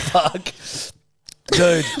 how the fuck?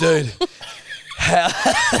 Dude. How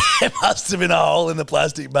there must have been a hole in the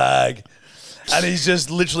plastic bag. And he's just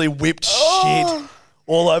literally whipped shit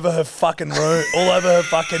all over her fucking room, all over her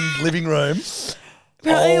fucking living room.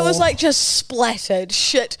 Apparently it was like just splattered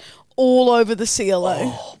shit all over the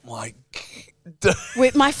ceiling. Oh my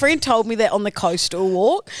God. My friend told me that on the coastal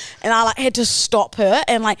walk, and I like had to stop her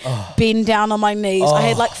and like bend down on my knees. I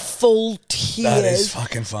had like full tears. That is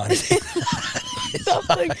fucking funny.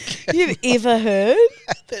 Something you've ever heard?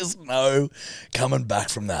 There's no coming back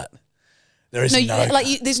from that. There is no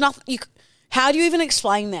there's nothing. How do you even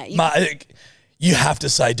explain that? You have to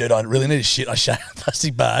say, dude, I really need to shit. I shat a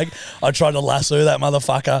plastic bag. I tried to lasso that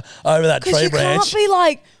motherfucker over that tree branch. You can't be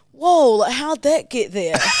like, whoa, like, how'd that get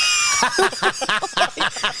there? You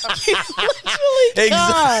literally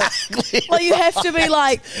can't. Exactly. Like, you have to be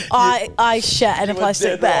like, I shat in a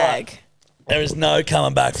plastic bag. Right. There is no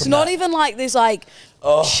coming back from that. It's not even like there's like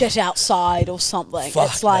shit outside or something. Fuck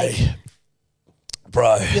it's like, me.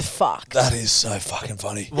 Bro, you're fucked. That is so fucking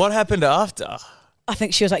funny. What happened after? I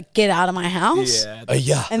think she was like, get out of my house.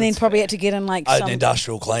 Yeah. And then probably had to get in like an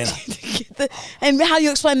industrial cleaner. And how do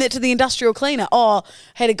you explain that to the industrial cleaner? Oh,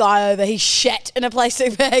 had a guy over, he shat in a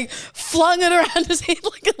plastic bag, flung it around his head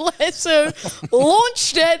like a lasso,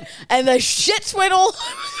 launched it, and the shits went all over.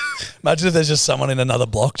 Imagine if there's just someone in another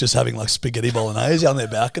block just having like spaghetti bolognese on their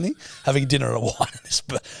balcony, having dinner and a wine, and this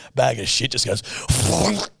bag of shit just goes...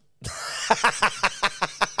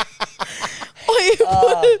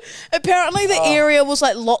 Apparently the area was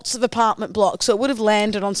like lots of apartment blocks, so it would have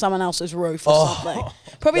landed on someone else's roof or something.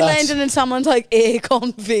 Probably landed in someone's like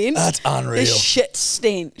aircon vent. That's unreal. This shit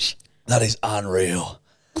stench. That is unreal.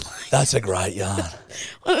 That's a great yarn.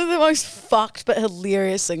 One of the most fucked but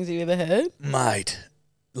hilarious things you've ever heard. Mate,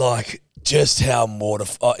 like just how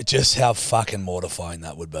fucking mortifying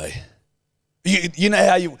that would be. You know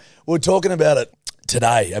how we were talking about it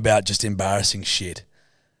today, about just embarrassing shit.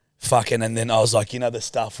 Fucking, and then I was like, you know, the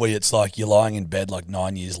stuff where it's like you're lying in bed like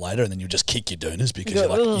 9 years later and then you just kick your dooners because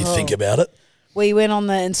you think about it. We went on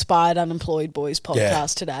the Inspired Unemployed Boys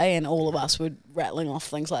podcast today, and all of us were rattling off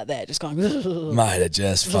things like that, just going, mate, it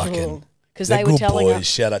just fucking... Because they were telling boys. us...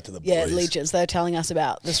 Shout out to the boys. Yeah, legends. They were telling us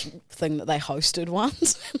about this thing that they hosted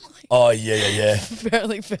once. Oh, yeah.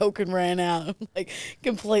 Apparently Falcon ran out and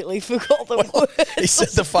completely forgot the words. He said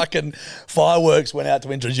the fucking fireworks went out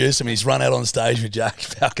to introduce him. He's run out on stage with Jack.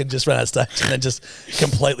 Falcon just ran out stage and then just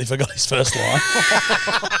completely forgot his first line.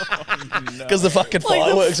 Because the fucking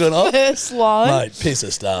fireworks went off. First line. Mate, piss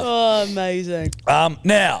of stuff. Oh, amazing.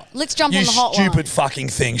 Now, let's jump on the hotline. You stupid fucking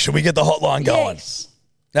thing. Should we get the hotline going? Yes.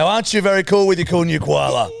 Now, aren't you very cool with your cool new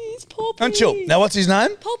koala? It's Poppy. Aren't you? Now, what's his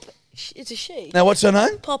name? Poppy. It's a she. Now, what's her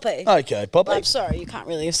name? Poppy. Okay, Poppy. I'm sorry, you can't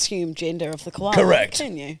really assume gender of the koala. Correct.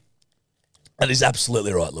 Can you? That is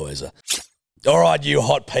absolutely right, Louisa. All right, you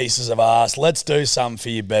hot pieces of ass. Let's do something for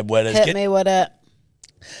you bedwetters. Hit me with it.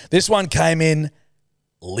 This one came in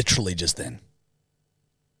literally just then.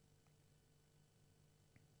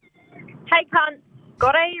 Hey, cunt,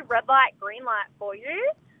 got a red light, green light for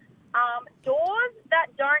you. Doors that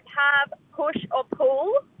don't have push or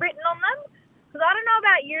pull written on them. Because I don't know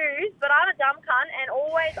about you, but I'm a dumb cunt and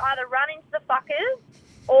always either run into the fuckers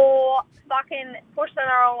or fucking push them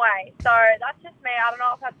the wrong way. So that's just me. I don't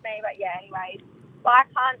know if that's me, but yeah, anyways. Bye,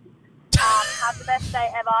 cunt. Have the best day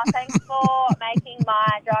ever. Thanks for making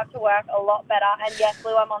my drive to work a lot better. And yes,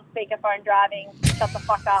 Lou, I'm on speakerphone driving. Shut the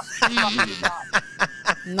fuck up.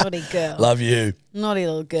 Naughty girl. Love you. Naughty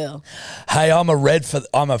little girl. Hey, I'm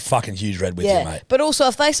a fucking huge red with you, mate. But also,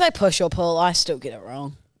 if they say push or pull, I still get it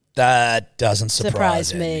wrong. That doesn't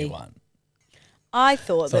surprise me. anyone. I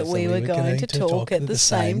thought that we were going to talk at the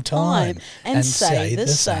same time and say the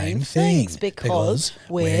same things because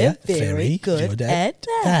we're very good at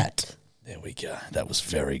that. There we go. That was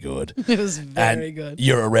very good. It was very good.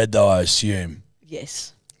 You're a red though, I assume.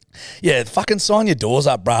 Yes. Yeah, fucking sign your doors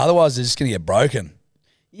up, bro. Otherwise, they're just going to get broken.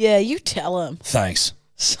 Yeah, you tell them. Thanks.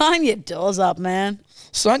 Sign your doors up, man.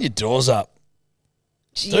 Sign your doors up.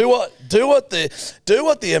 Do what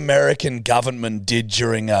the American government did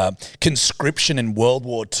during conscription in World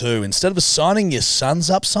War II. Instead of signing your sons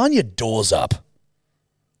up, sign your doors up.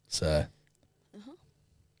 So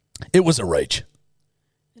it was a reach.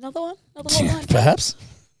 Another one? Another hotline? Perhaps.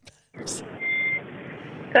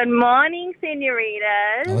 Good morning,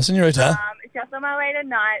 senoritas. Hello, senorita. Just on my way to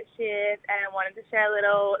night shift and wanted to share a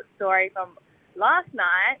little story from last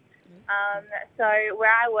night. So where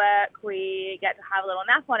I work, we get to have a little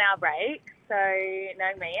nap on our break. So,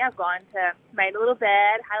 know me, I've made a little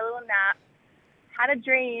bed, had a little nap, had a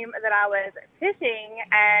dream that I was pissing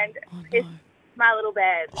and pissed my little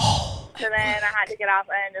bed. So then I had to get up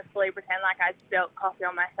and just fully pretend like I spilled coffee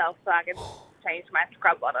on myself so I could change my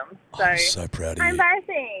scrub bottoms. So I'm so proud of you.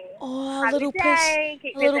 Embarrassing. Oh, Have a little day.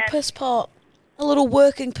 piss, a little piss pot, a little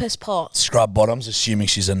working piss pot. Scrub bottoms, assuming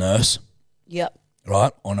she's a nurse. Yep.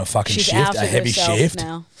 Right, on a fucking She's shift, a heavy shift.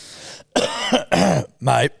 Now.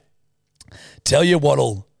 Mate, tell you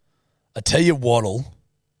what'll,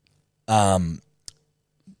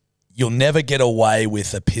 you'll never get away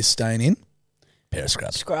with a piss stain in. Pair of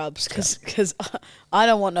scrubs. Scrubs, because I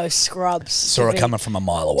don't want no scrubs. Saw it coming from a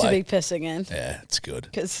mile away. To be pissing in. Yeah, it's good.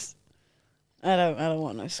 Because I don't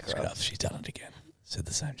want no scrubs. She's done it again. Said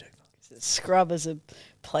the same, Jack. Scrub is a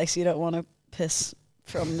place you don't want to piss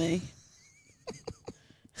from me.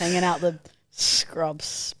 Hanging out the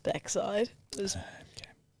scrub's backside.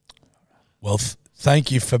 Well,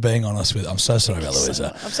 thank you for being honest with. I'm so sorry about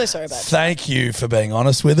Louisa. I'm so sorry about. Thank you for being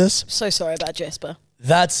honest with us. So sorry about Jasper.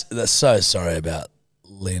 That's so sorry about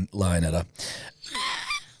Lionetta.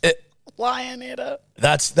 Lionetta.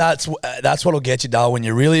 That's what'll get you, Dale. When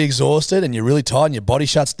you're really exhausted and you're really tired and your body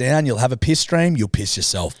shuts down, you'll have a piss stream. You'll piss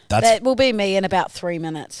yourself. That will be me in about 3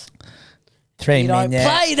 minutes. 3 minutes.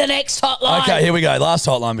 Play the next hotline. Okay, here we go. Last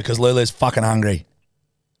hotline because Lulu's fucking hungry.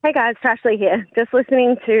 Hey guys, it's Ashley here. Just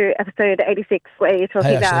listening to episode 86 where you're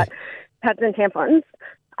talking about pads and tampons.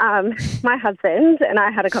 My husband and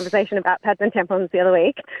I had a conversation about pads and tampons the other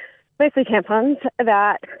week, mostly tampons,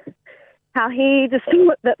 about how he just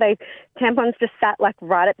thought that tampons just sat like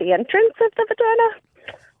right at the entrance of the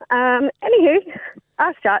vagina. Anywho,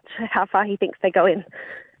 ask Dutch how far he thinks they go in.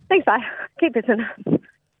 Thanks, bye. Keep listening.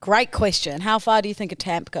 Great question. How far do you think a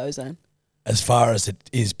tamp goes in? As far as it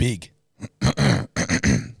is big.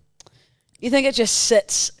 You think it just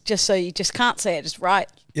sits just so you just can't see it, just right?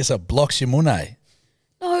 Yes, it blocks your money.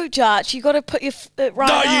 No, Jarch, you got to put your right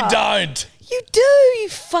No, up. you don't. You do, you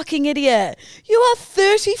fucking idiot. You are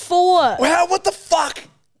 34. Well, what the fuck?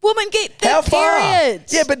 Women get their How far?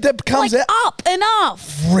 periods. Yeah, but that comes like out. up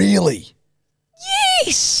enough. Really?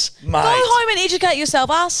 Yes. Mate. Go home and educate yourself.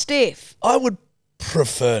 Ask Steph. I would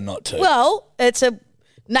prefer not to. Well, it's a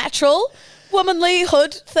natural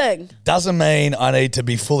womanlyhood thing. Doesn't mean I need to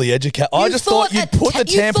be fully educated. I just thought you'd put the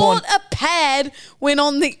tampon. You thought a pad went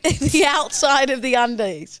on the outside of the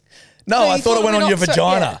undies. No, So I you thought it went on your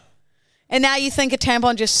vagina. Yeah. And now you think a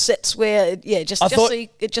tampon just sits where, it just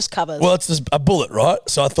covers. Well, it's just a bullet, right?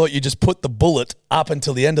 So I thought you just put the bullet up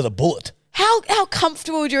until the end of the bullet. How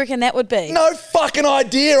comfortable do you reckon that would be? No fucking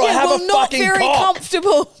idea. I have a fucking not very cock.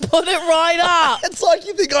 comfortable. Put it right up. It's like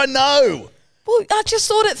you think I know. Well, I just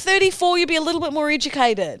thought at 34 you'd be a little bit more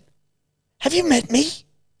educated. Have you met me?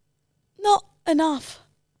 Not enough.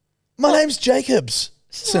 My name's Jacobs.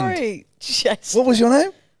 Sorry, Jason. What was your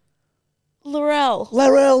name? Laurel.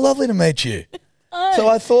 Laurel, lovely to meet you. So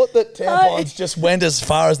I thought that tampons just went as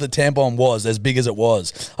far as the tampon was, as big as it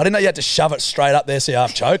was. I didn't know you had to shove it straight up there so you're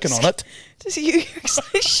half choking on it. Just you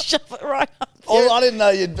shove it right up. I didn't know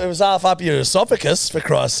it was half up your esophagus, for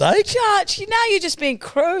Christ's sake. Judge, now you're just being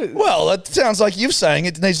crude. Well, it sounds like you're saying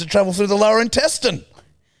it needs to travel through the lower intestine.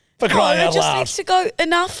 For crying out it just loud. needs to go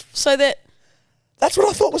enough so that... That's what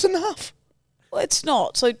I thought was enough. Well, it's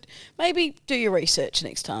not. So maybe do your research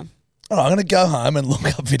next time. All right, I'm going to go home and look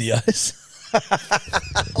up videos.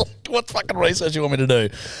 What fucking research you want me to do?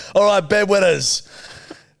 All right, bedwetters.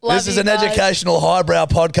 This is an educational highbrow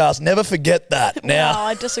podcast. Never forget that. Now, No,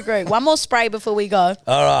 I disagree. One more spray before we go.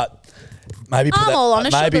 all right. Maybe put, I'm all on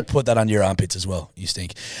a put that under your armpits as well. You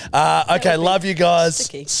stink. Okay, love you guys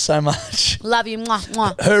sticky. so much. Love you. Mwah,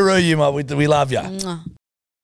 mwah. Hooroo you, mate. We love you. Mwah.